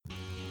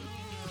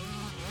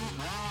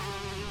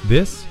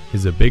This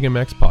is a Big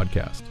MX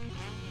podcast,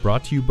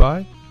 brought to you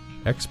by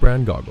X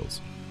Brand Goggles,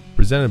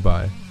 presented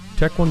by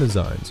Tech One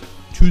Designs,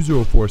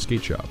 204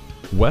 Skate Shop,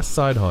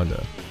 Westside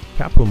Honda,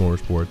 Capital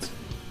Motorsports,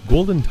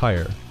 Golden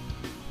Tire,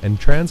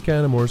 and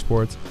TransCanada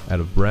Motorsports out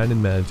of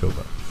Brandon,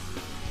 Manitoba.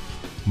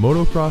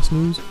 Motocross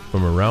news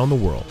from around the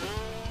world.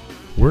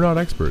 We're not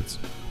experts,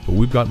 but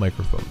we've got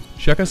microphones.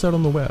 Check us out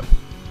on the web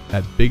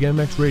at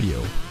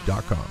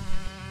bigmxradio.com.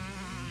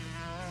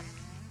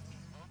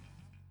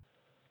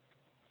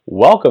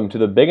 Welcome to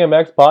the Big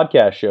MX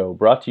Podcast Show,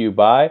 brought to you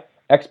by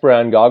X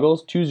Brand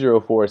Goggles,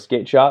 204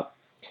 Skate Shop,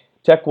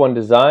 Tech One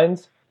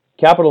Designs,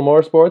 Capital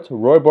Motorsports,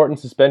 Roy Borton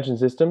Suspension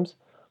Systems,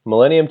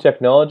 Millennium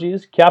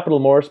Technologies, Capital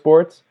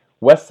Motorsports,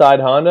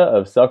 Westside Honda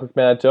of Selkirk,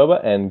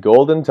 Manitoba, and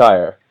Golden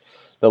Tire.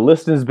 The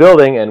list is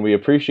building, and we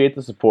appreciate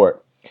the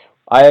support.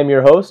 I am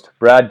your host,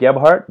 Brad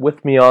Gebhardt.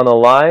 With me on the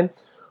line,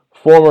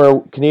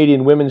 former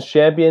Canadian Women's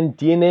Champion,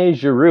 Dina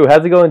Giroux.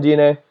 How's it going,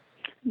 Dina?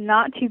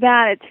 Not too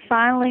bad. It's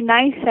finally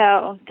nice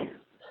out.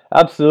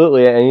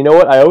 Absolutely. And you know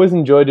what? I always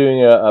enjoy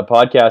doing a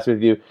podcast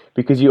with you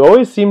because you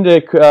always seem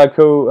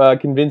to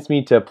convince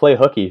me to play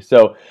hooky.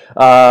 So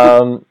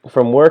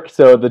from work,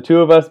 so the two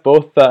of us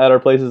both at our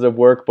places of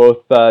work,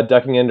 both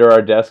ducking under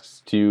our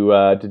desks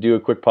to do a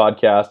quick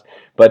podcast.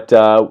 But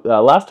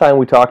last time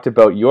we talked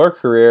about your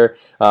career,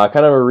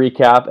 kind of a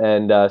recap,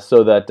 and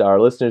so that our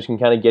listeners can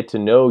kind of get to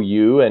know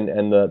you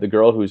and the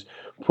girl who's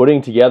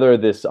putting together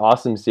this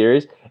awesome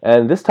series.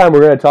 And this time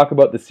we're going to talk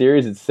about the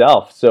series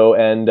itself. So,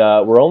 and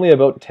we're only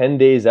about 10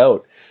 days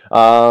out.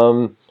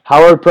 How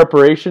are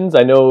preparations?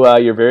 I know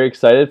you're very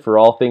excited for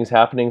all things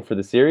happening for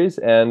the series.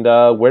 And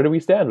where do we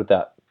stand with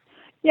that?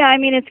 Yeah, I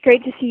mean, it's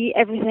great to see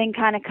everything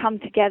kind of come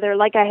together.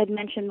 Like I had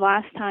mentioned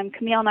last time,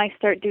 Camille and I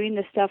start doing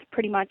this stuff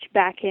pretty much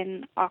back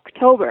in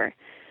October.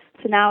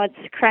 So now it's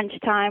crunch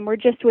time. We're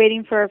just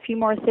waiting for a few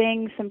more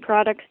things, some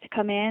products to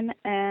come in,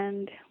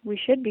 and we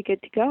should be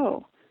good to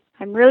go.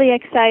 I'm really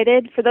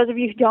excited. For those of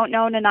you who don't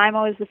know,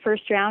 Nanaimo is the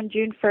first round,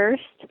 June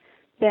 1st.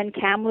 Then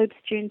Kamloops,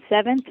 June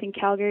 7th, and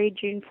Calgary,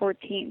 June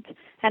 14th.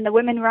 And the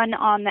women run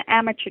on the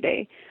amateur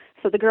day.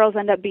 So the girls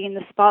end up being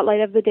the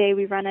spotlight of the day.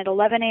 We run at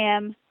 11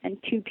 a.m.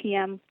 and 2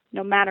 p.m.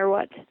 no matter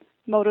what.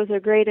 Motos are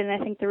great, and I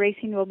think the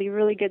racing will be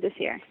really good this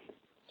year.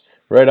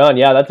 Right on.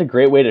 Yeah, that's a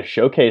great way to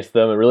showcase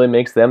them. It really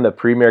makes them the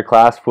premier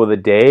class for the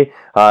day.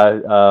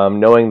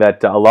 Knowing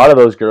that a lot of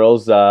those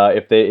girls,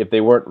 if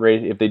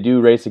they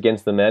do race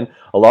against the men,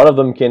 a lot of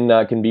them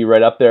can be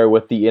right up there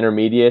with the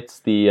intermediates,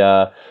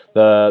 the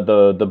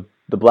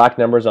black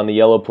numbers on the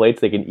yellow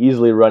plates. They can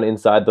easily run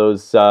inside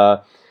those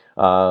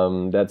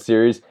that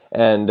series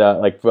and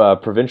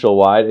provincial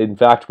wide. In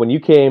fact, when you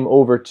came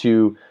over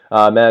to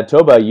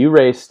Manitoba, you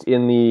raced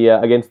in the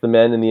against the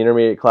men in the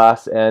intermediate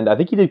class, and I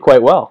think you did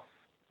quite well.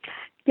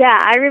 Yeah,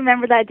 I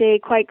remember that day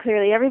quite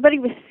clearly. Everybody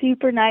was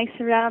super nice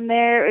around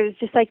there. It was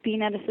just like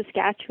being at a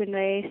Saskatchewan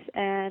race.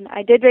 And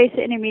I did race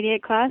the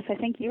intermediate class. I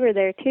think you were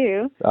there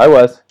too. I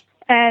was.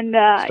 And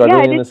yeah,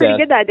 I did pretty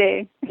good that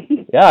day.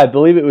 Yeah, I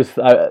believe it was,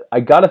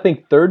 I got to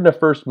think third in the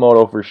first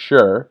moto for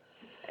sure.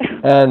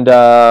 And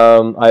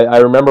I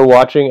remember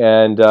watching,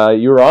 and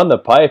you were on the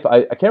pipe.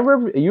 I can't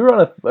remember, you were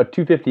on a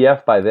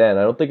 250F by then.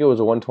 I don't think it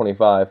was a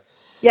 125.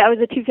 Yeah, it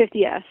was a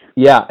 250S.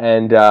 Yeah,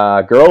 and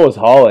girl was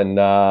hauling.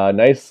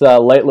 Nice,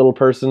 light little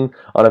person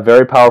on a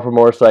very powerful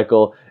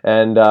motorcycle,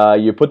 and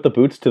you put the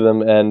boots to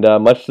them, and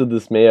much to the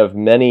dismay of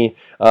many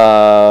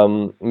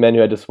men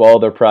who had to swallow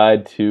their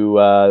pride to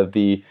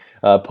the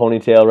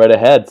ponytail right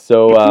ahead.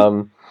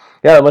 So,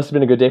 yeah, it must have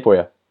been a good day for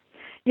you.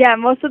 Yeah,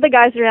 most of the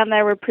guys around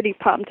there were pretty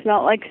pumped.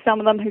 Not like some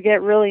of them who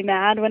get really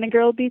mad when a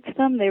girl beats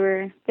them. They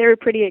were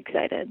pretty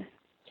excited.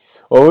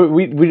 Well,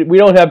 we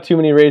don't have too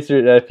many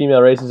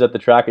female racers at the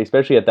track,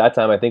 especially at that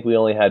time. I think we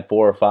only had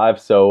 4 or 5.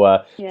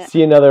 So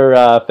see another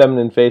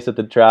feminine face at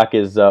the track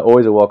is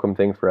always a welcome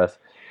thing for us.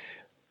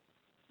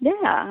 Yeah,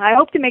 I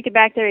hope to make it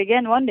back there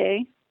again one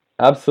day.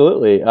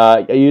 Absolutely.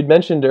 You'd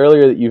mentioned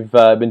earlier that you've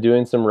been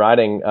doing some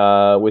riding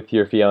with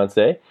your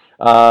fiance.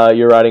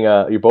 You're sharing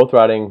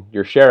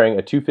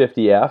a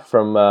 250F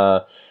from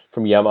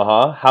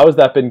Yamaha. How has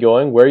that been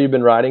going? Where have you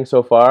been riding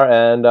so far,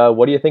 and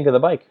what do you think of the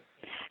bike?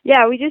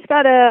 Yeah, we just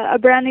got a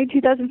brand new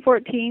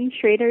 2014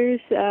 Schrader's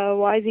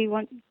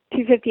YZ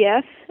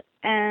 250F,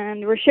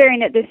 and we're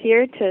sharing it this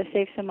year to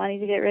save some money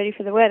to get ready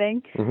for the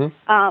wedding. Mm-hmm.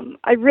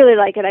 I really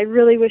like it. I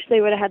really wish they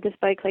would have had this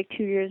bike like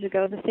 2 years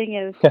ago. The thing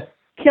is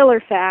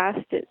killer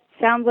fast. It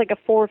sounds like a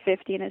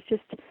 450, and it's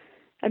just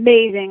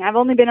amazing. I've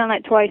only been on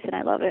it twice, and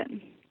I love it.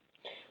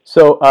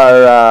 So,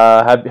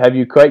 have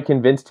you quite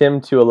convinced him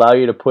to allow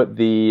you to put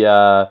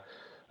the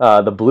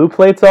blue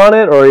plates on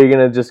it, or are you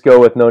going to just go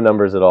with no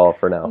numbers at all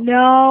for now?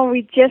 No,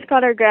 we just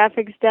got our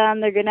graphics done.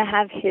 They're going to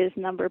have his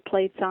number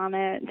plates on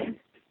it.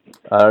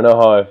 I don't know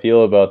how I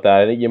feel about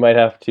that. I think you might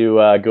have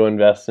to go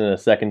invest in a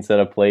second set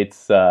of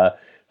plates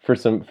for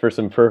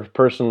some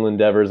personal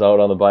endeavors out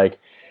on the bike.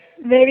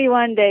 Maybe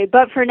one day,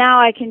 but for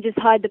now I can just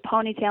hide the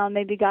ponytail, and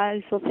maybe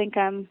guys will think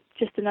I'm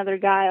just another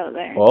guy out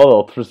there.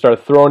 Well, they'll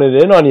start throwing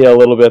it in on you a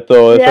little bit,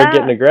 though. They'll start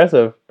getting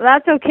aggressive.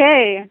 That's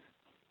okay.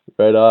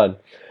 Right on.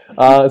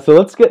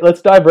 So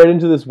let's dive right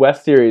into this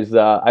West series.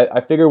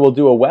 I figure we'll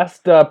do a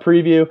West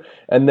preview,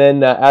 and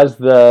then as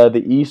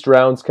the East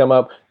rounds come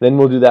up, then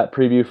we'll do that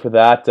preview for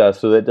that,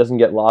 so that it doesn't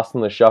get lost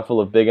in the shuffle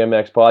of Big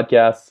MX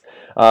podcasts.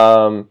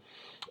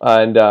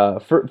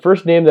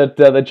 First name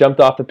that jumped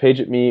off the page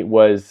at me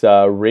was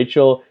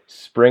Rachel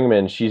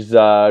Springman.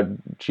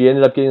 She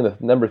ended up getting the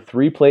number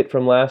 3 plate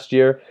from last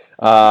year.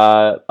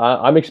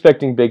 I'm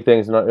expecting big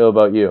things. I'm not real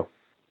about you.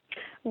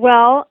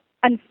 Well,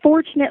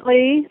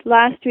 unfortunately,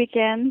 last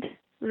weekend,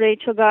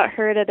 Rachel got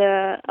hurt at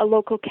a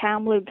local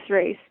Kamloops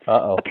race.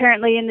 Uh-oh.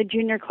 Apparently in the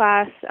junior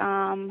class,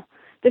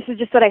 this is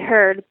just what I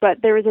heard,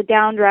 but there was a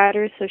downed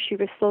rider, so she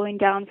was slowing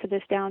down for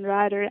this downed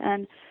rider,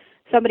 and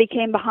somebody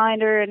came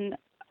behind her, and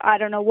I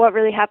don't know what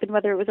really happened,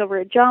 whether it was over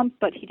a jump,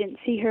 but he didn't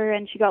see her,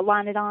 and she got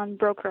landed on,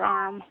 broke her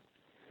arm.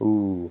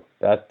 Ooh,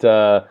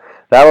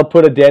 that'll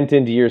put a dent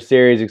into your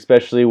series,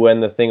 especially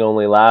when the thing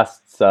only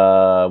lasts,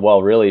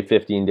 really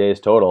 15 days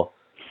total.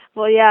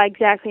 Well, yeah,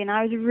 exactly, and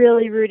I was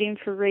really rooting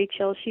for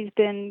Rachel. She's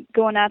been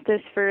going at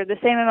this for the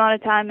same amount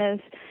of time as,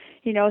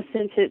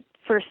 since it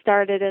first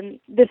started, and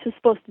this was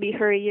supposed to be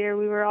her year.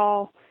 We were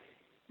all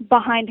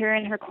behind her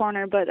in her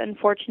corner, but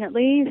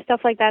unfortunately,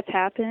 stuff like that's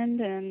happened,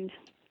 and,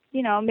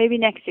 maybe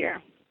next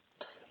year.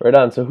 Right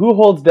on. So who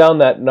holds down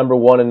that number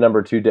 1 and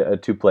number 2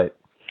 plate?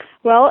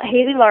 Well,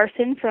 Haley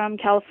Larson from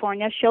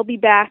California. She'll be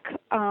back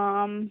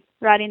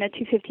riding a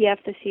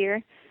 250F this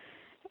year.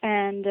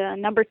 And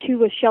number 2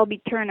 was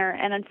Shelby Turner.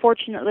 And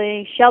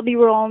unfortunately, Shelby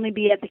will only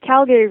be at the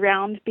Calgary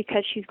round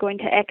because she's going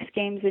to X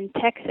Games in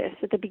Texas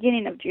at the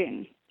beginning of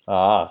June.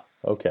 Ah,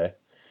 okay.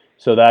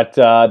 So that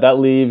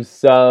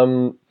leaves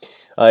Larissa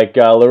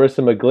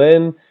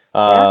McGlynn,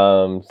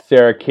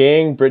 Sarah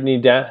King,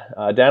 Brittany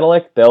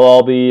Danilek. They'll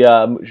all be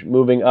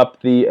moving up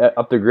the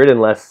grid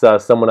unless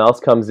someone else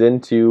comes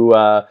in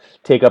to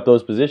take up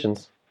those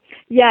positions.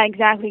 Yeah,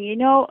 exactly.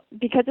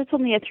 Because it's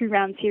only a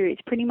 3-round series,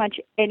 pretty much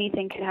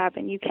anything could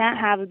happen. You can't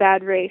have a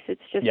bad race.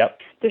 It's just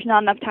There's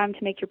not enough time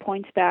to make your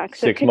points back.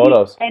 So 6 it could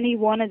motos. be any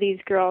one of these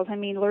girls. I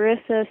mean,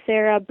 Larissa,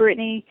 Sarah,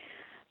 Brittany.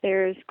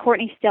 There's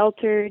Courtney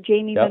Stelter,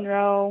 Jamie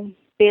Monroe,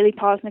 Bailey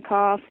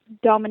Posnikoff,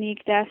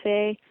 Dominique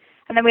Daffé.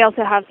 And then we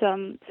also have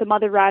some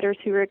other riders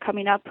who are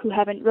coming up who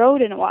haven't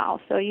rode in a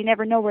while. So you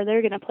never know where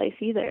they're going to place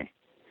either.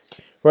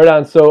 Right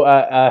on. So,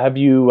 have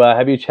you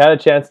had a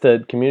chance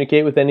to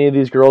communicate with any of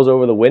these girls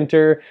over the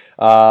winter?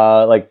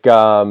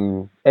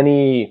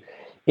 Any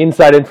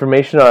inside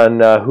information on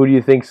who do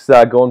you think's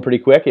going pretty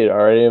quick?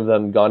 Are any of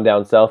them gone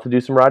down south to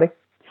do some riding?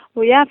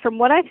 Well, yeah. From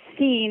what I've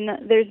seen,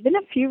 there's been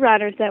a few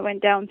riders that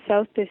went down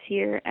south this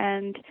year,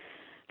 and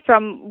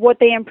from what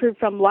they improved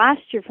from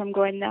last year from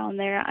going down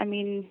there, I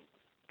mean,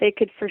 they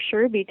could for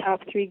sure be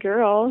top 3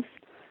 girls.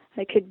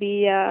 It could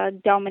be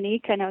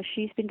Dominique. I know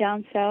she's been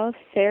down south.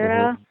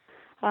 Sarah. Mm-hmm.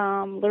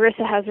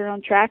 Larissa has her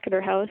own track at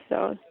her house,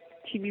 so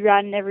she'd be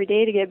riding every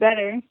day to get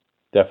better.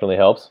 Definitely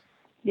helps.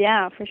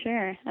 Yeah, for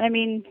sure. And I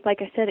mean,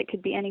 like I said, it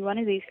could be any one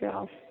of these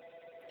girls.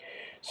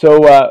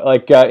 So,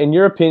 in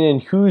your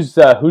opinion, who's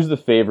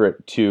the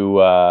favorite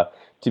to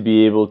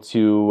be able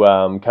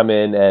to come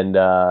in and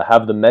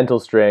have the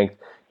mental strength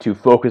to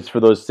focus for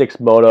those 6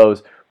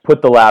 motos,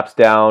 put the laps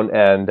down,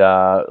 and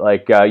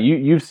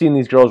you've seen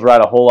these girls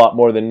ride a whole lot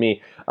more than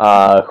me.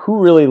 Who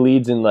really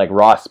leads in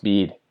raw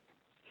speed?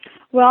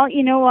 Well,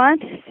 you know what?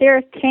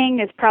 Sarah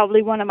King is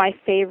probably one of my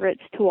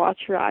favorites to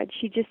watch ride.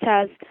 She's just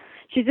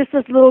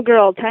this little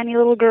girl, tiny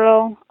little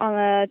girl on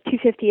a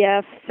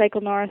 250F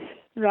Cycle North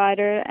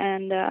rider,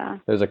 and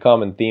there's a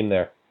common theme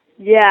there.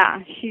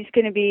 Yeah, she's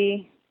going to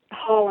be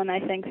hauling, I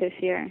think, this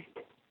year.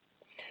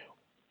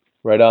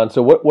 Right on.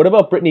 So what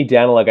about Brittany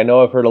Danilek? I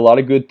know I've heard a lot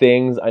of good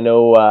things. I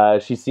know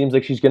she seems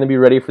like she's going to be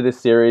ready for this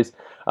series.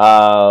 I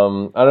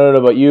don't know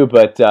about you,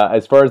 but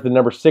as far as the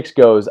number 6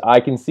 goes, I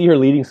can see her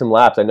leading some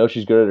laps. I know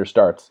she's good at her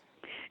starts.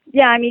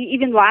 Yeah, I mean,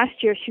 even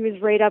last year she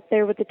was right up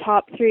there with the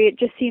top 3. It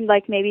just seemed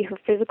like maybe her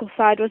physical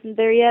side wasn't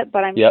there yet,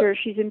 but I'm sure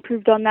she's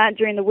improved on that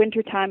during the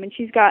winter time, and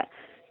she's got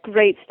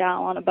great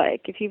style on a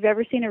bike. If you've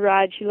ever seen her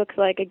ride, she looks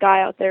like a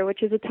guy out there,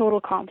 which is a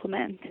total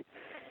compliment.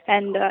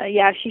 And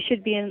she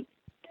should be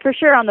for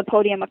sure on the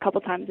podium a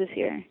couple times this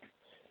year.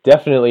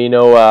 Definitely,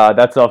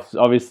 that's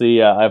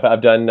obviously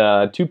I've done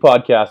 2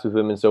 podcasts with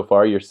women so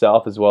far,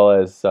 yourself as well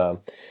as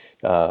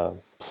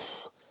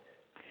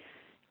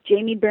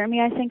Jamie Burmy,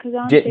 I think, was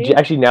on.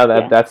 Actually,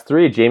 now that's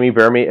 3. Jamie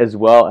Burmy as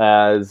well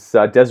as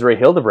Desiree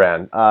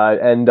Hildebrand,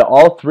 and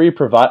all 3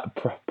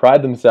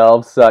 pride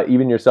themselves,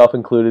 even yourself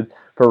included,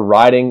 for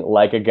riding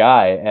like a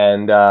guy.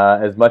 And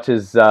as much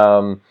as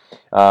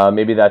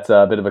maybe that's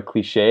a bit of a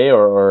cliche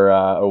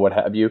or what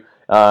have you.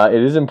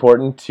 It is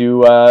important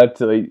to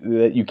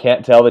that you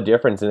can't tell the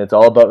difference, and it's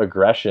all about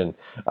aggression.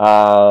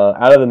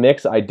 Out of the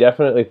mix, I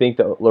definitely think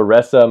that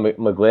Larissa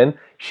McGlynn,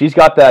 she's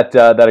got that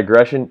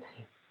aggression.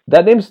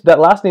 That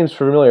last name's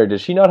familiar.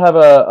 Does she not have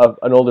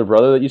an older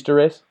brother that used to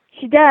race?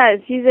 She does.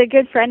 He's a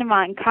good friend of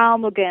mine, Kyle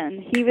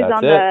McGlynn. He was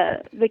on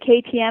the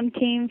KTM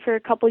team for a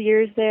couple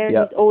years there.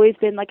 Yep. He's always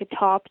been like a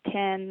top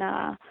 10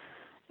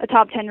 a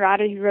top 10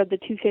 rider. He rode the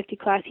 250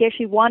 class. He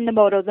actually won the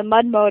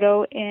Mud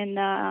Moto in,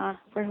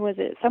 where was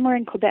it? Somewhere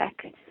in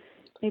Quebec.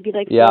 Maybe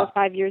like 4 or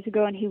 5 years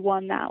ago, and he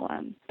won that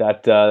one.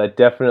 That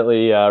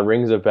definitely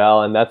rings a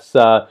bell, and that's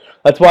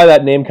why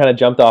that name kind of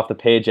jumped off the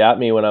page at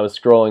me when I was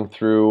scrolling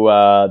through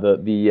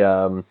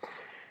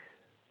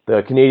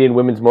the Canadian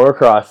Women's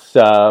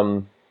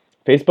Motocross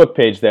Facebook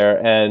page there,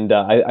 and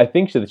I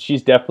think that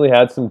she's definitely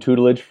had some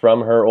tutelage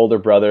from her older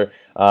brother.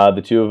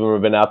 The two of them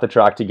have been out the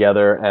track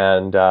together,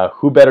 and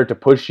who better to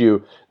push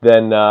you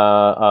than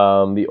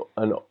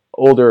an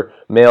older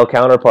male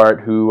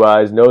counterpart who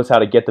knows how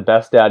to get the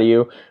best out of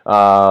you.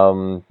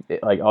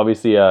 Like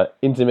obviously a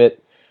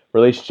intimate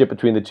relationship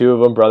between the two of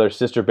them, brother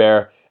sister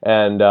bear,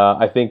 and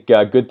I think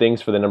good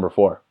things for the number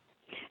 4.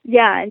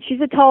 Yeah, and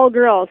she's a tall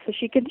girl, so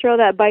she can throw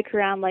that bike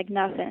around like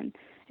nothing.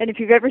 And if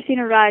you've ever seen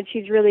her ride,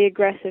 she's really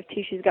aggressive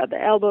too. She's got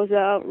the elbows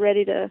out,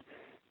 ready to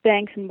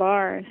bang some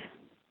bars.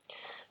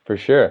 For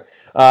sure.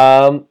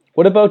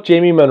 What about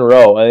Jamie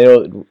Munro? I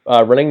know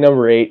running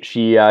number 8,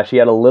 she had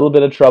a little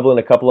bit of trouble in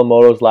a couple of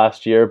motos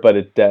last year,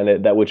 but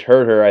that which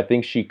hurt her. I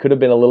think she could have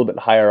been a little bit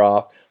higher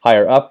up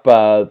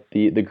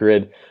the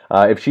grid.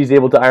 If she's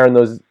able to iron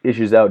those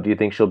issues out, do you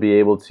think she'll be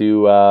able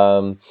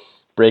to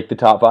break the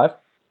top 5?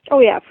 Oh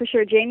yeah, for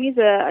sure. Jamie's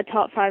a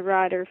top 5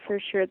 rider for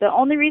sure. The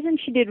only reason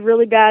she did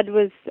really bad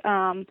was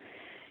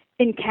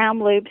in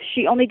Kamloops.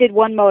 She only did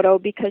one moto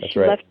because she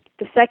left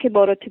the second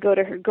moto to go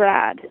to her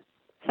grad.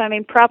 So, I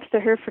mean, props to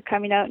her for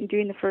coming out and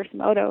doing the first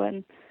moto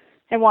and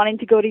wanting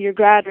to go to your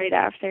grad right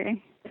after.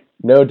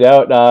 No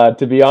doubt.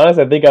 To be honest,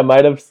 I think I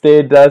might have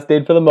stayed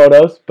for the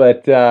motos,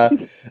 but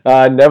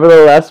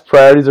nevertheless,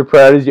 priorities are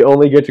priorities. You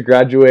only get to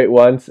graduate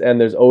once,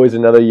 and there's always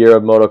another year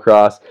of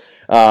motocross.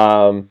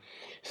 And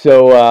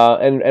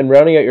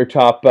rounding out your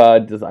top,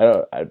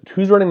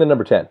 who's running the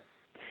number 10?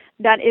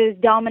 That is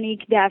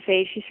Dominique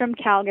Daffé. She's from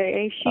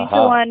Calgary. She's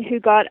the one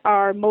who got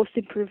our most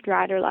improved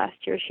rider last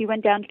year. She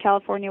went down to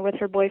California with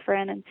her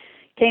boyfriend and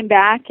came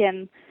back.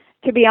 And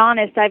to be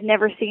honest, I've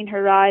never seen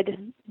her ride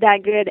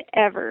that good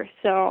ever.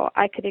 So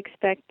I could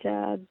expect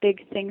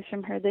big things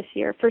from her this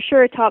year. For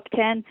sure, a top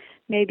 10,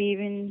 maybe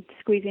even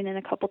squeezing in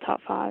a couple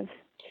top 5s.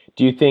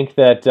 Do you think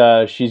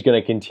that she's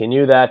going to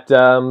continue that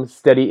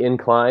steady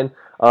incline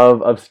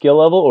of skill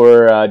level,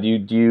 or do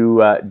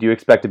you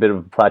expect a bit of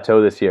a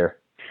plateau this year?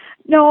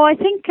 No, I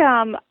think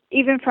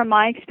even from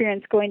my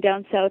experience going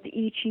down south,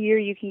 each year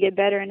you can get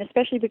better, and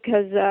especially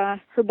because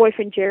her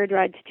boyfriend Jared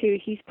rides too.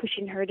 He's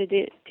pushing her to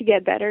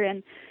get better,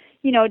 and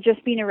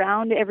just being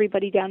around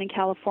everybody down in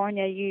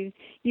California, you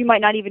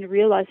might not even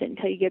realize it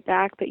until you get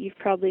back, but you've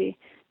probably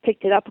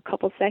picked it up a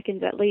couple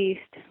seconds at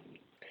least.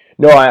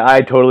 No,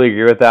 I totally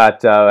agree with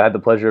that. I had the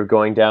pleasure of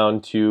going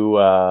down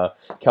to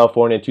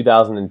California in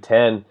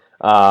 2010.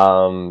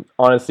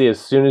 Honestly, as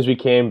soon as we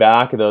came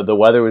back, the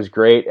weather was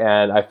great,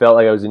 and I felt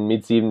like I was in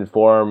mid-season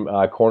form,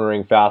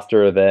 cornering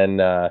faster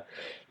than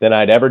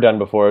I'd ever done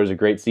before. It was a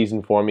great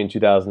season for me in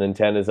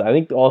 2010. I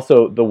think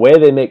also the way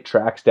they make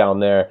tracks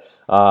down there,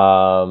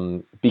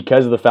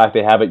 because of the fact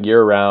they have it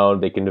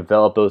year-round, they can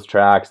develop those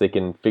tracks, they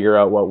can figure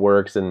out what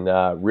works, and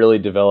really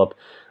develop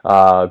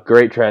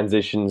great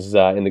transitions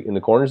in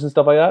the corners and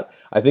stuff like that.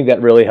 I think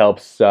that really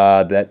helps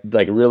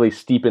really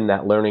steepen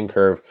that learning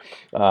curve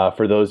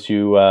for those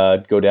who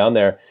go down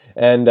there.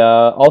 And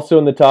also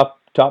in the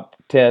top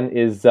 10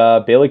 is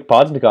Bailey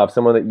Podznikov,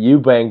 someone that you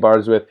bang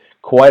bars with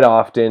quite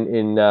often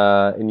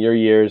in your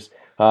years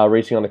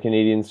racing on the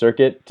Canadian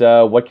circuit.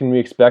 What can we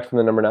expect from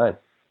the number 9?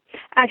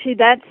 Actually,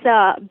 that's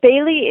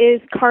Bailey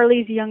is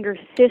Carly's younger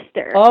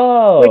sister,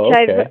 which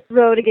I've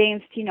rode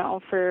against,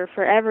 for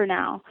forever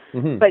now.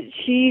 Mm-hmm. But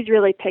she's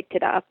really picked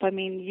it up. I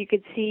mean, you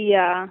could see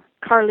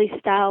Carly's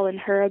style in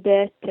her a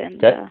bit,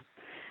 and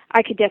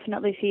I could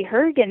definitely see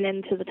her getting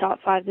into the top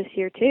 5 this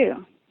year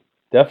too.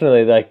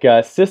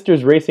 Definitely,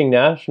 Sisters Racing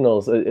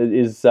Nationals.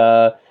 Is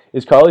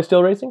Carly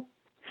still racing?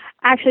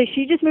 Actually,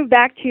 she just moved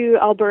back to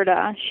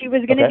Alberta. She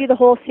was going to do the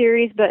whole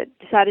series, but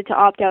decided to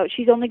opt out.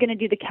 She's only going to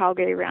do the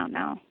Calgary round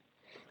now.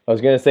 I was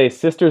going to say,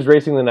 Sisters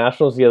Racing the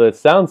Nationals together. It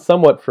sounds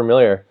somewhat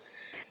familiar.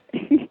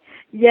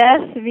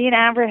 Yes, me and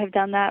Amber have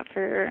done that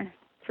for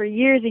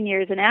years and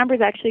years, and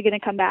Amber's actually going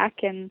to come back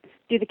and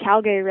do the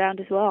Calgary round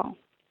as well.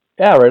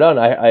 Yeah, right on.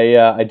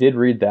 I did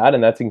read that,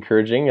 and that's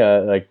encouraging.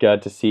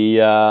 To see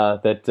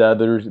that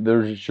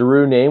the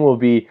Giroux name will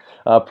be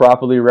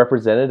properly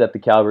represented at the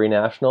Calgary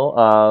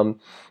National.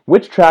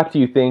 Which track do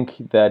you think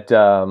that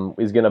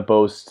is going to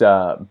boast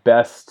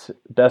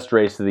best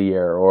race of the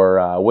year,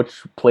 or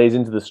which plays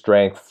into the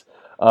strengths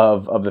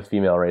of the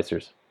female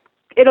racers?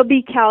 It'll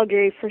be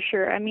Calgary for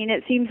sure. I mean,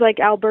 it seems like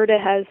Alberta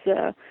has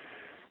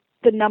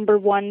the number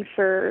one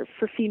for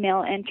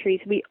female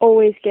entries. We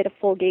always get a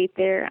full gate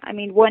there. I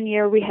mean, one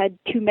year we had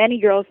too many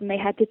girls, and they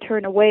had to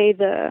turn away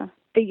the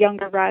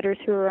younger riders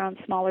who were on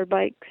smaller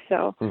bikes.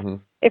 So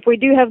if we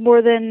do have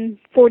more than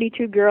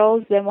 42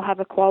 girls, then we'll have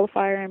a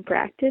qualifier in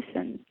practice,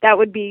 and that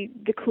would be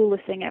the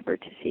coolest thing ever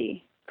to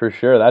see. For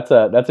sure.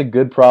 That's a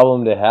good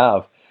problem to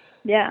have.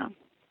 Yeah.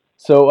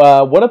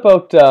 So what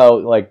about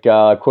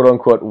quote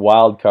unquote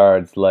wild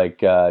cards like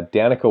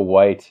Danica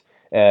White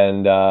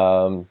and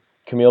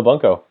Camille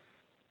Bunko.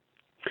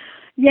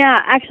 Yeah,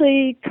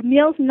 actually,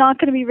 Camille's not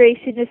going to be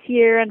racing this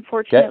year,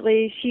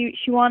 unfortunately. Okay.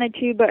 She wanted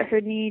to, but her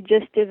knee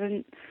just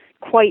isn't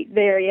quite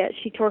there yet.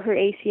 She tore her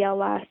ACL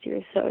last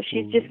year, so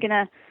she's just going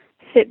to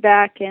sit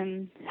back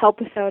and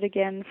help us out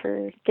again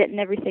for getting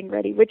everything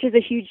ready, which is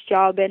a huge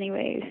job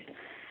anyways.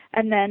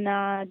 And then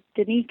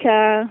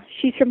Danica,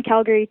 she's from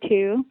Calgary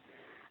too.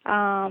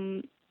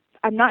 I'm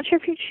not sure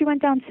if she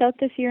went down south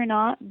this year or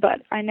not,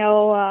 but I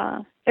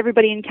know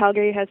everybody in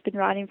Calgary has been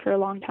riding for a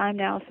long time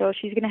now, so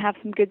she's going to have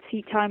some good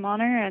seat time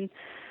on her. And,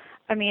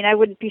 I mean, I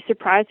wouldn't be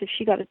surprised if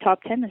she got a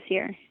top 10 this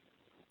year.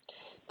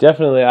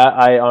 Definitely,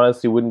 I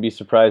honestly wouldn't be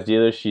surprised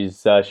either.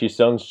 She's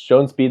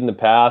shown speed in the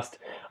past.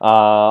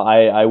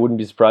 I wouldn't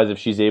be surprised if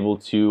she's able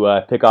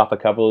to pick off a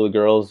couple of the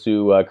girls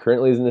who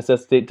currently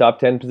necessitate top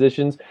 10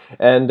 positions,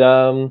 and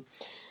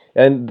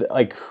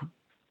like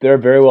there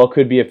very well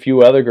could be a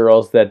few other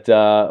girls that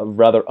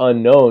rather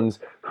unknowns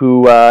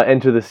who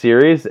enter the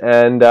series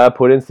and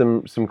put in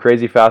some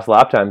crazy fast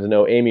lap times. I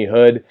know Amy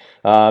Hood,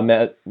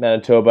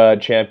 Manitoba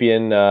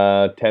champion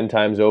 10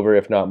 times over,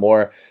 if not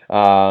more.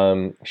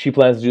 She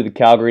plans to do the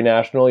Calgary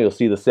National. You'll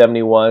see the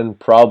 71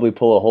 probably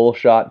pull a hole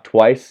shot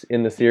twice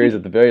in the series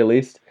at the very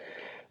least.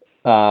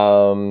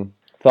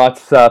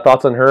 Thoughts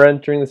on her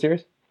entering the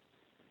series?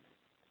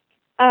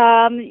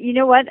 You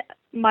know what?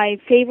 My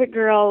favorite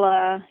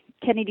girl,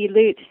 Kennedy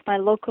Lutz, my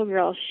local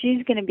girl,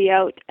 she's going to be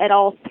out at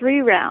all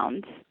 3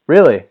 rounds.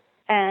 Really?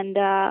 And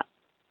I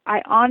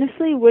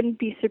honestly wouldn't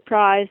be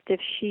surprised if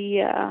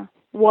she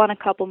won a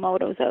couple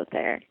motos out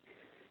there.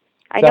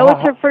 I know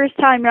it's her first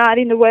time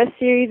riding the West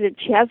Series, and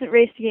she hasn't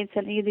raced against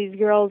any of these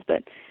girls,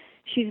 but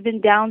she's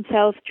been down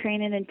south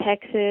training in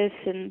Texas,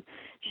 and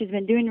she's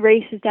been doing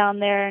races down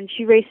there, and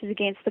she races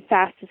against the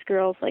fastest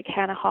girls like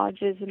Hannah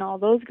Hodges and all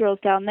those girls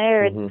down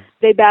there, and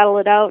they battle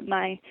it out, and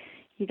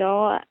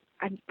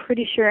I'm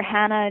pretty sure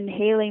Hannah and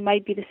Haley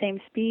might be the same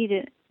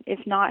speed. If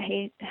not,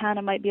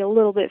 Hannah might be a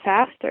little bit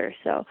faster.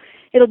 So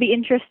it'll be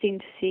interesting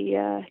to see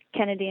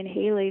Kennedy and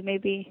Haley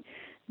maybe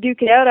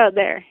duke it out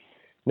there.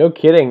 No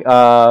kidding.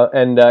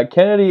 And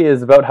Kennedy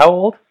is about how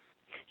old?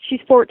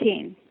 She's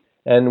 14.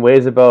 And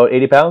weighs about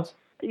 80 pounds?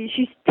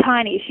 She's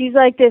tiny. She's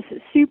like this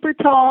super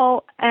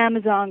tall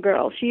Amazon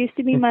girl. She used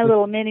to be my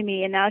little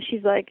mini-me, and now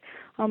she's like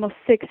almost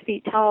 6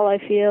 feet tall, I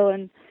feel,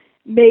 and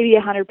maybe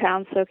 100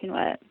 pounds soaking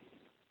wet.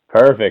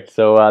 Perfect.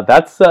 So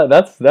that's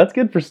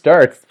good for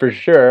starts for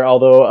sure.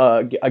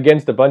 Although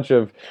against a bunch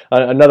of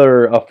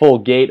a full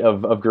gate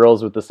of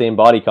girls with the same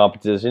body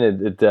composition,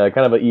 it's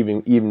kind of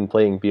an even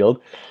playing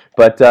field.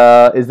 But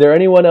is there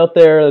anyone out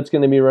there that's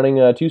going to be running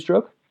a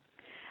 2-stroke?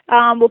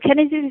 Well,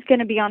 Kennedy is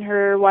going to be on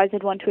her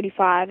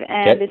YZ125,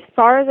 and as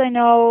far as I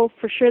know,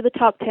 for sure the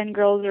top 10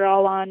 girls are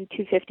all on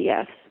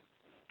 250S.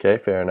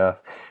 Okay, fair enough.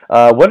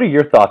 What are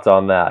your thoughts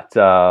on that?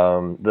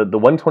 The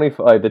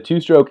 125, the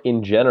 2-stroke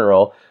in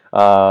general.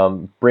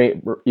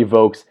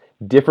 Evokes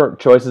different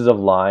choices of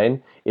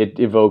line. It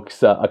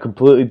evokes a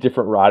completely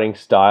different riding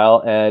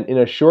style, and in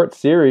a short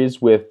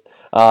series with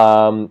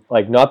not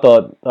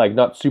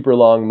super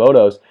long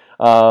motos,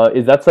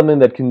 is that something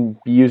that can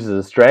be used as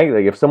a strength?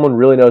 Like if someone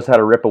really knows how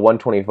to rip a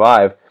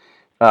 125,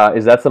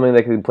 is that something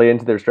that can play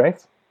into their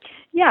strengths?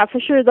 Yeah, for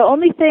sure. The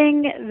only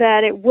thing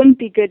that it wouldn't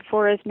be good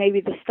for is maybe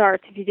the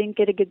starts. If you didn't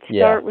get a good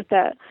start with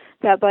that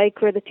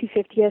bike where the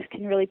 250S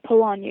can really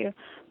pull on you.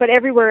 But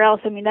everywhere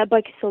else, I mean, that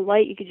bike is so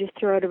light, you could just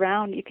throw it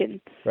around. You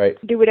can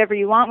do whatever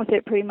you want with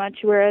it pretty much,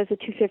 whereas a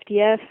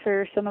 250S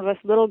for some of us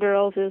little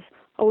girls is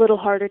a little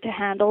harder to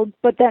handle.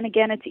 But then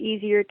again, it's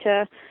easier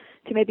to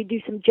maybe do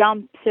some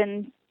jumps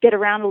and get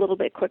around a little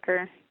bit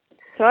quicker.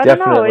 So I don't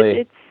know.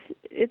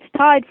 It's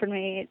tied for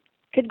me. It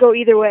could go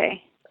either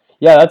way.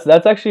 Yeah,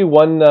 that's actually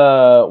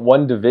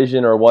one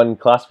division or one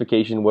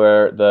classification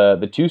where the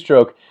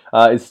 2-stroke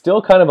is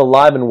still kind of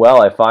alive and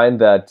well. I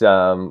find that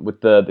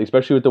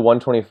especially with the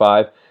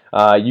 125,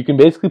 you can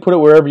basically put it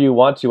wherever you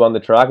want to on the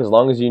track as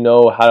long as you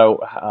know how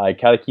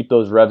to keep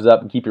those revs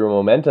up and keep your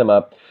momentum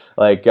up.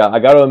 Like I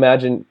got to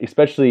imagine,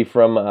 especially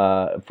from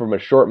a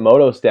short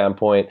moto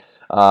standpoint.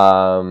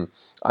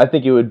 I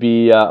think it would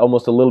be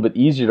almost a little bit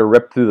easier to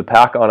rip through the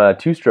pack on a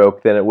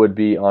 2-stroke than it would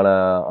be on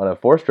a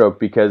 4-stroke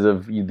because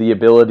of the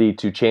ability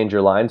to change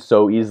your line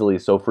so easily,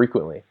 so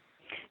frequently.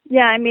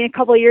 Yeah, I mean, a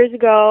couple of years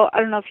ago, I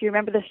don't know if you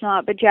remember this or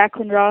not, but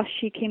Jacqueline Ross,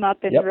 she came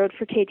up and rode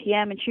for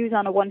KTM, and she was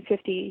on a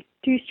 150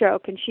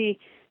 2-stroke, and she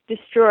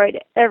destroyed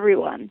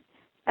everyone.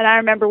 And I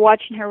remember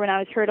watching her when I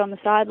was hurt on the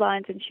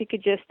sidelines, and she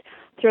could just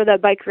throw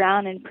that bike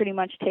around and pretty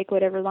much take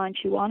whatever line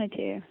she wanted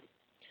to.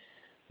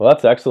 Well,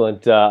 that's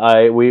excellent.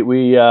 We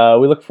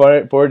look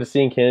forward to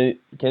seeing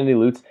Kennedy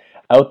Lutz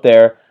out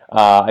there.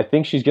 I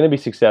think she's going to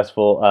be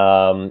successful,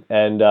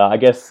 and I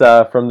guess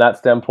from that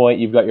standpoint,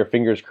 you've got your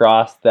fingers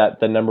crossed that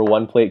the number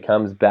 1 plate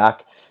comes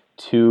back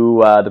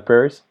to the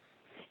Prairies.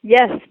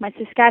 Yes, my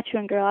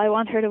Saskatchewan girl. I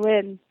want her to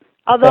win.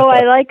 Although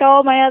I like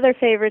all my other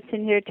favorites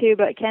in here too,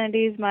 but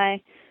Kennedy's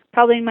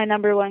probably my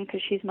number 1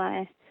 because she's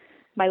my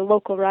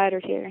local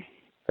rider here.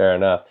 Fair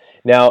enough.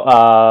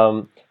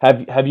 Now,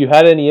 have you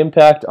had any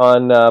impact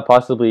on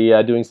possibly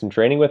doing some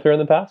training with her in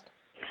the past?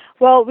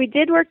 Well, we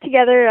did work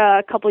together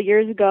a couple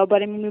years ago,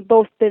 but I mean, we've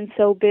both been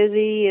so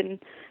busy, and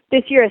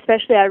this year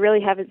especially, I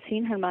really haven't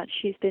seen her much.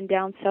 She's been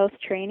down south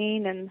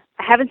training, and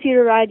I haven't seen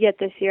her ride yet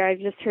this year. I've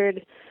just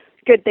heard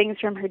good things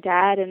from her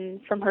dad and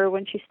from her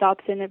when she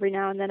stops in every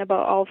now and then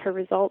about all of her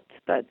results.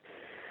 But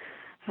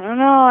I don't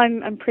know.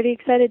 I'm pretty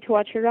excited to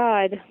watch her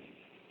ride.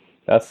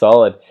 That's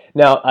solid.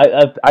 Now,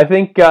 I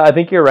think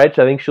you're right.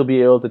 I think she'll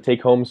be able to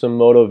take home some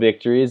moto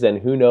victories,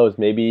 and who knows,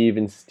 maybe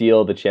even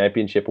steal the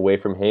championship away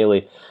from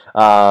Haley.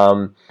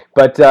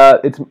 But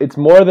it's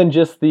more than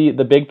just the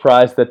big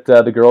prize that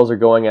the girls are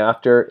going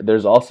after.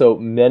 There's also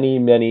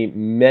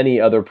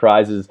many other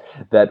prizes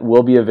that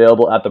will be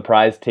available at the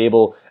prize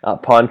table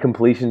upon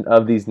completion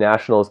of these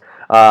nationals.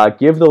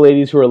 Give the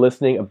ladies who are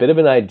listening a bit of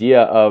an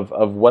idea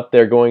of what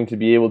they're going to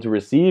be able to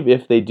receive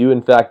if they do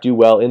in fact do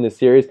well in the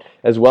series,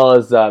 as well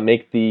as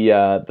make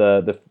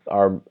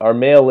our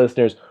male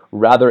listeners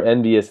rather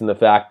envious in the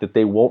fact that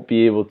they won't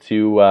be able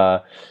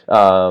to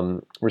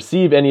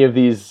receive any of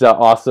these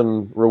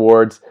awesome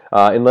rewards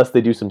unless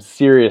they do some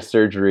serious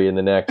surgery in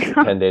the next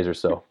 10 days or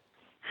so.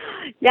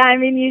 Yeah, I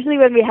mean, usually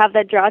when we have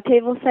that draw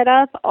table set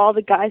up, all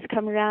the guys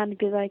come around and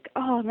be like,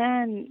 "Oh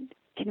man,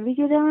 can we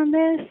get on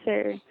this?"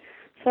 Or,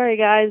 "Sorry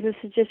guys, this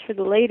is just for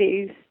the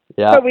ladies."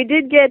 Yeah. But we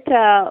did get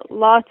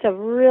lots of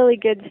really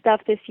good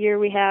stuff this year.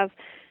 We have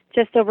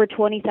just over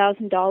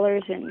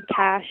 $20,000 in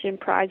cash and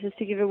prizes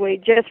to give away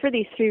just for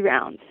these 3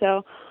 rounds.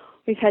 So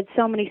we've had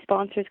so many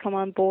sponsors come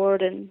on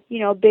board, and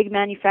big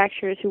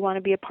manufacturers who want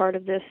to be a part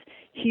of this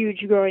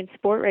huge growing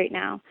sport right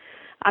now.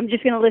 I'm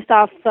just going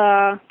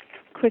to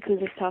quickly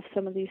list off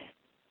some of these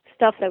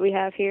stuff that we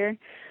have here.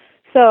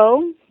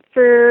 So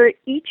for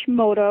each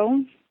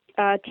moto,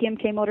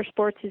 TMK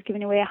Motorsports is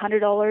giving away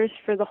 $100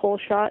 for the whole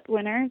shot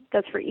winner.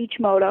 That's for each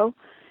moto,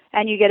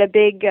 and you get a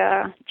big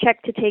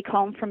check to take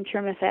home from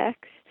TrimFX.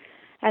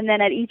 And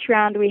then at each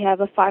round, we have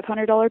a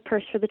 $500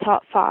 purse for the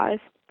top 5.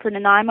 For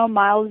Nanaimo,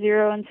 Mile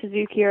Zero and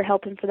Suzuki are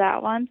helping for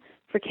that one.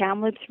 For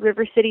Kamloops,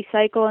 River City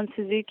Cycle and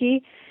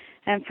Suzuki.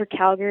 And for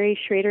Calgary,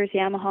 Schrader's,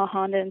 Yamaha,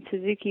 Honda, and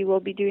Suzuki will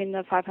be doing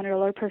the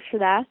 $500 purse for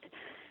that.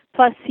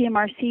 Plus,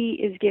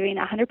 CMRC is giving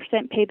 100%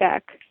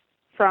 payback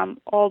from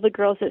all the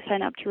girls that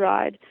sign up to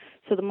ride.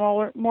 So the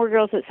more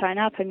girls that sign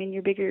up,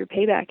 your bigger your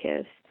payback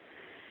is.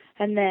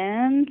 And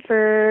then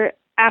for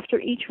after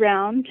each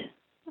round,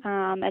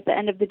 at the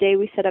end of the day,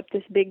 we set up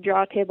this big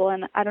draw table,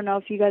 and I don't know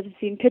if you guys have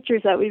seen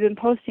pictures that we've been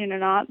posting or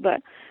not,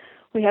 but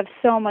we have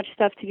so much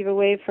stuff to give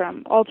away,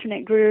 from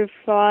Alternate Groove,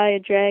 Fly,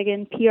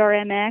 Dragon,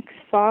 PRMX,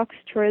 Fox,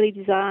 Troy Lee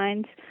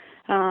Designs,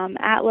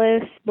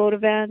 Atlas,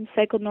 Bodavan,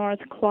 Cycle North,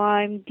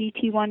 Climb,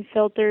 DT1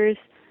 Filters,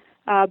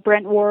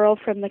 Brent Worrell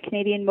from the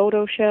Canadian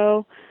Moto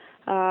Show.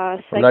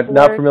 I'm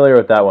not familiar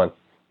with that one.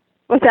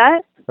 What's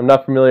that? I'm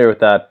not familiar with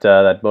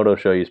that moto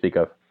show you speak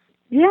of.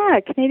 Yeah,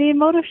 Canadian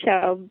Moto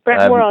Show.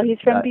 Brent Worrell, he's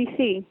from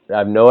BC. I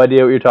have no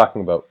idea what you're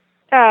talking about.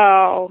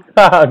 Oh.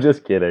 I'm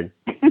just kidding.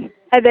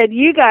 And then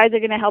you guys are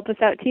going to help us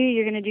out too.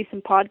 You're going to do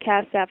some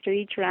podcasts after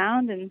each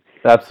round, and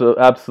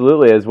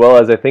absolutely. As well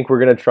as I think we're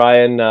going to try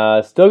and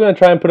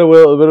put a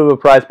little bit of a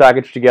prize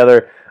package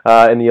together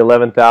in the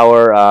 11th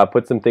hour.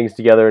 Put some things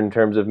together in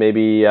terms of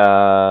maybe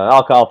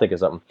I'll think of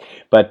something.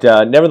 But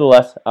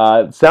nevertheless,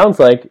 it sounds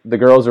like the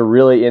girls are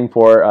really in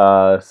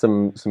for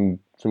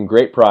some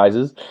great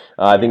prizes.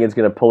 I think it's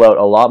going to pull out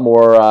a lot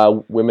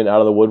more women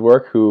out of the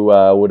woodwork who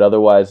would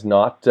otherwise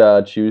not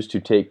choose to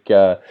take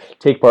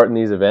part in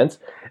these events.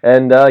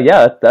 And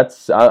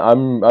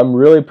I'm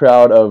really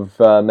proud of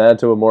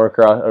Manitoba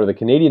Motocross, or the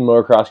Canadian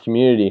motocross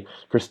community,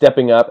 for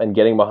stepping up and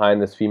getting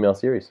behind this female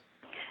series.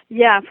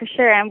 Yeah, for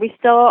sure. And we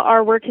still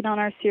are working on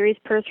our series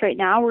purse right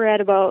now. We're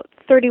at about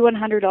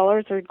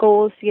 $3,100. Our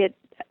goal is to get.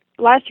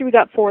 Last year we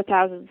got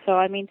 $4,000,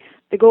 so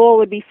the goal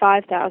would be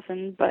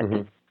 $5,000, but.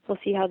 Mm-hmm. We'll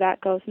see how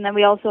that goes. And then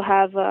we also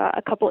have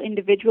a couple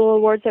individual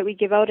awards that we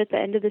give out at the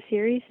end of the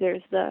series.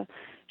 There's the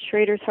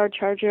Schrader's Hard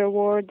Charger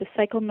Award, the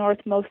Cycle North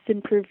Most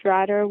Improved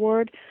Rider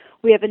Award.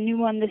 We have a new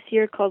one this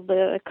year called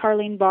the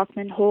Carleen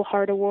Bachman Whole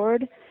Heart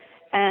Award,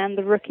 and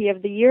the Rookie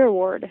of the Year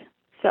Award.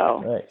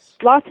 So nice.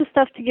 Lots of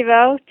stuff to give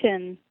out,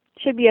 and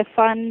should be a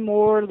fun,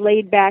 more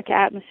laid-back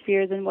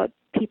atmosphere than what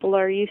people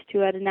are used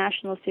to at a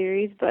national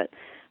series, but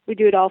we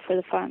do it all for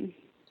the fun.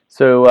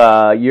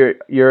 So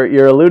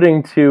you're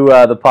alluding to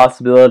the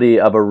possibility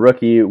of a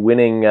rookie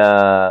winning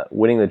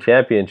the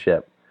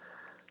championship.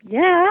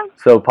 Yeah.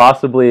 So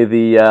possibly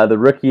the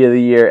Rookie of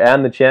the Year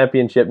and the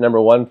championship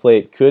 #1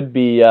 plate could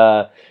be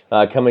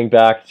coming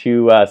back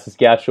to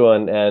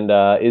Saskatchewan. And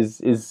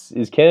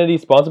is Kennedy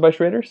sponsored by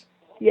Schrader's?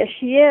 Yes,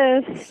 she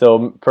is.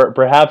 So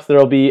perhaps there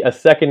will be a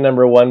second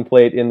 #1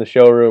 plate in the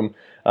showroom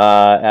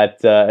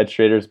at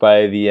Schrader's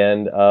by the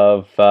end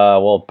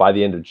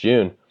of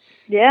June.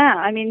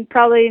 Yeah,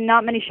 probably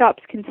not many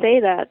shops can say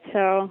that,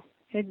 so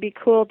it'd be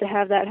cool to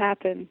have that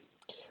happen.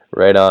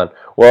 Right on.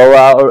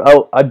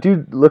 Well, I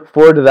do look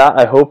forward to that.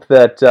 I hope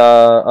that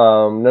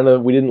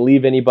we didn't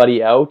leave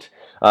anybody out.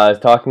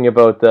 Talking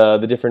about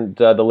the different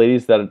the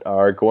ladies that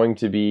are going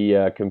to be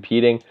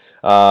competing.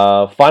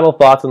 Final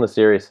thoughts on the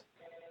series.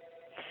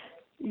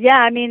 Yeah,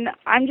 I mean,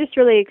 I'm just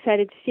really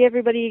excited to see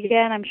everybody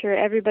again. I'm sure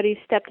everybody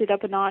stepped it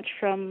up a notch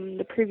from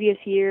the previous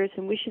years,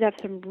 and we should have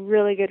some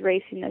really good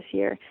racing this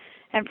year.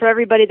 And for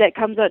everybody that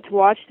comes out to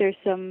watch, there's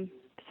some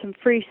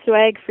free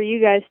swag for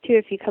you guys too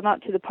if you come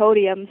out to the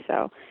podium.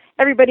 So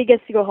everybody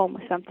gets to go home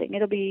with something.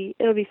 It'll be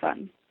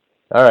fun.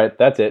 All right,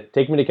 that's it.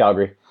 Take me to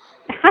Calgary.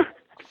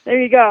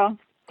 There you go.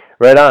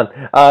 Right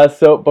on.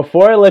 So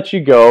before I let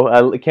you go,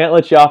 I can't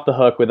let you off the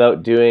hook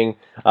without doing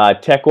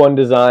Tech One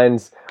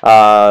Designs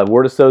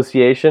word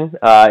association.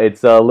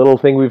 It's a little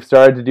thing we've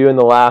started to do in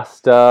the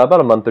last about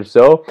a month or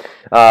so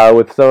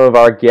with some of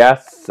our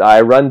guests.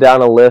 I run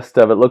down a list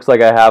of, it looks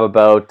like I have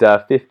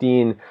about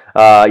 15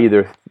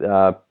 either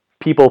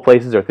people,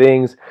 places, or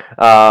things.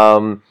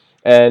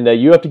 And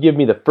you have to give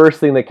me the first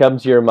thing that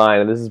comes to your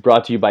mind. And this is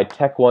brought to you by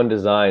Tech One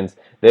Designs.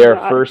 They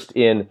are first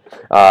in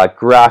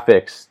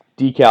graphics,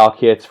 decal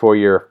kits for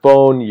your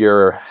phone,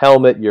 your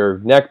helmet, your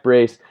neck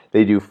brace.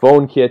 They do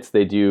phone kits.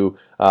 They do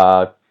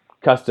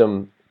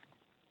custom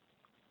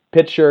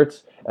pit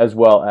shirts, as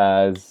well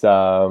as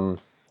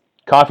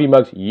coffee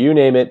mugs. You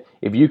name it.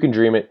 If you can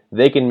dream it,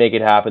 they can make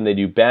it happen. They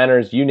do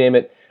banners. You name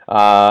it.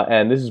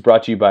 And this is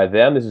brought to you by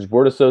them. This is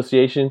word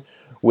association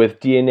with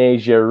DNA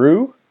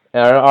Giroux.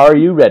 Are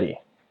you ready?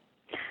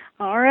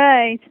 All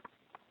right.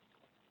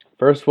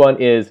 First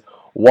one is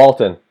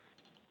Walton.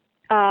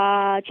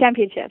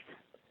 Championship.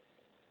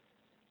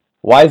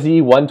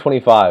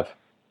 YZ125.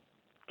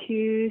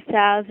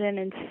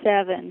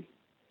 2007.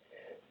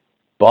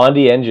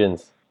 Bondi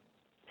Engines.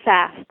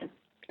 Fast.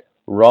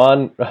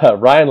 Ryan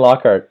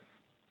Lockhart.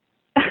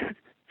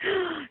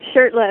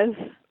 Shirtless.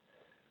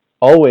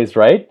 Always,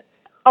 right?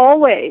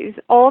 Always.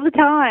 All the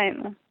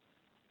time.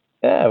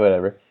 Yeah,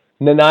 whatever.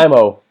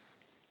 Nanaimo.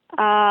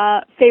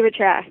 Favorite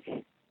track.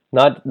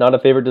 Not a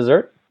favorite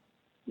dessert?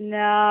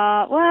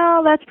 No.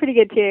 Well, that's pretty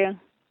good too.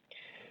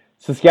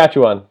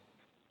 Saskatchewan.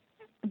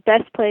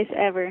 Best place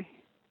ever.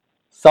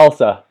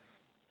 Salsa.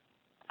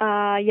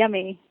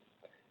 Yummy.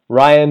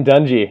 Ryan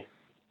Dungey.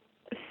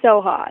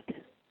 So hot.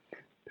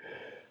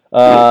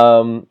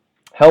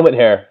 Helmet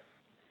hair.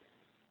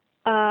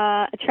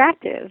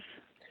 Attractive.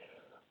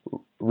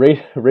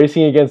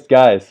 Racing against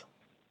guys.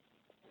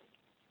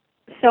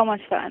 So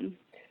much fun.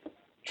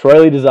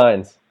 Troy Lee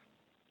Designs.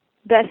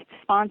 Best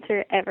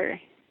sponsor ever.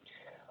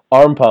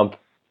 Arm pump.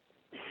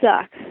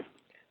 Sucks.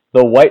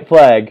 The white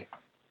flag.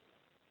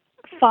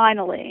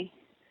 Finally.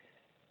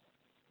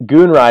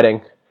 Goon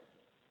riding.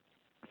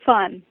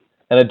 Fun.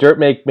 And a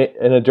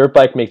dirt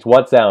bike makes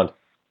what sound?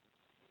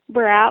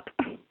 Brap.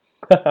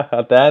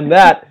 And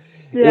that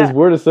is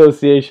word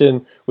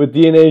association with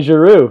DNA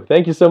Giroux.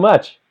 Thank you so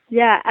much.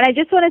 Yeah, and I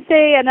just want to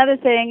say another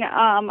thing.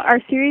 Our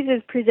series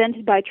is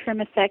presented by Trim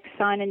Effects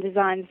Sign and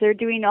Designs. They're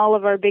doing all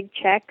of our big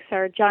checks,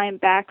 our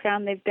giant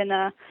background. They've been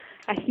a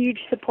huge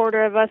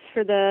supporter of us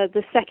for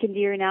the second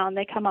year now, and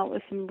they come out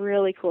with some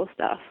really cool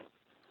stuff.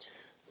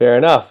 Fair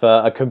enough.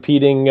 A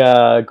competing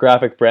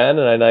graphic brand,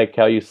 and I like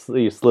how you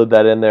slid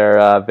that in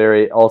there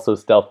very also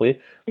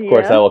stealthily. Of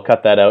course, I will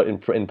cut that out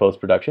in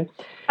post-production.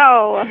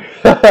 Oh.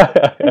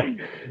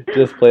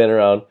 Just playing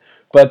around.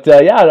 But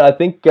yeah, I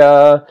think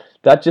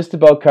that just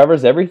about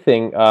covers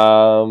everything.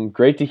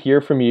 Great to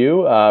hear from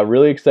you.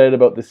 Really excited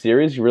about the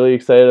series. Really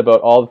excited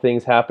about all the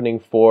things happening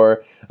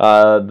for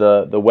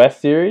the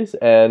West Series.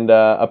 And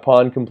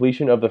upon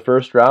completion of the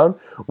first round,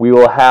 we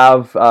will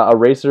have a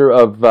racer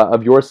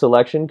of your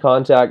selection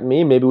contact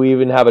me. Maybe we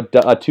even have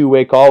a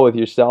two-way call with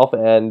yourself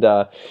and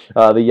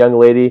the young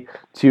lady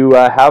to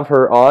have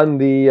her on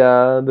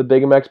the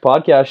Big MX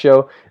podcast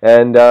show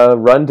and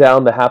run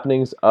down the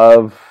happenings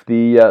of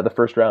the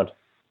first round.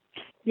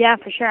 Yeah,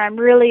 for sure. I'm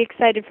really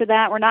excited for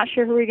that. We're not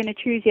sure who we're going to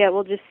choose yet.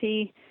 We'll just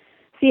see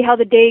how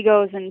the day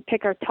goes and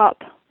pick our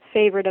top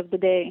favorite of the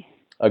day.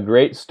 A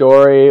great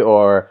story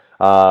or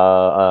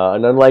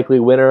an unlikely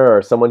winner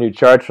or someone who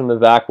charged from the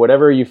back,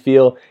 whatever you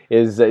feel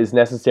is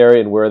necessary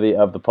and worthy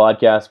of the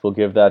podcast. We'll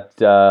give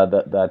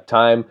that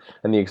time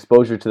and the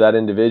exposure to that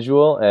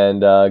individual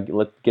and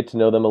let's get to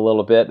know them a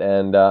little bit.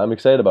 And I'm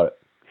excited about it.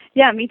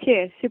 Yeah, me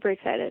too. Super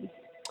excited.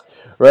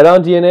 Right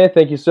on, DNA.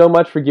 Thank you so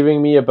much for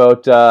giving me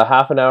about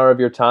half an hour of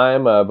your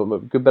time,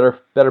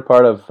 better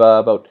part of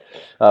about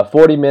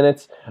 40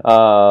 minutes.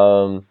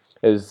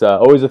 It was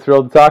always a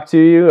thrill to talk to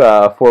you,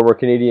 former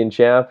Canadian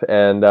champ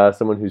and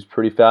someone who's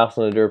pretty fast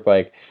on a dirt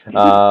bike.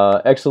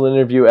 Excellent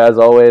interview as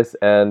always,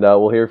 and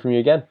we'll hear from you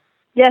again.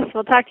 Yes,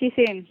 we'll talk to you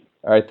soon.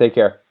 All right, take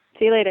care.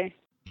 See you later.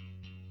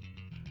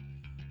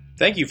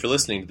 Thank you for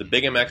listening to the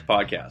Big MX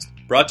podcast,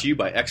 brought to you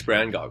by X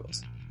Brand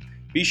Goggles.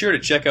 Be sure to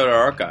check out our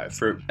archive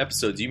for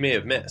episodes you may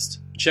have missed.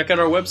 Check out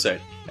our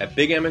website at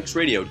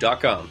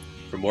bigmxradio.com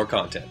for more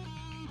content.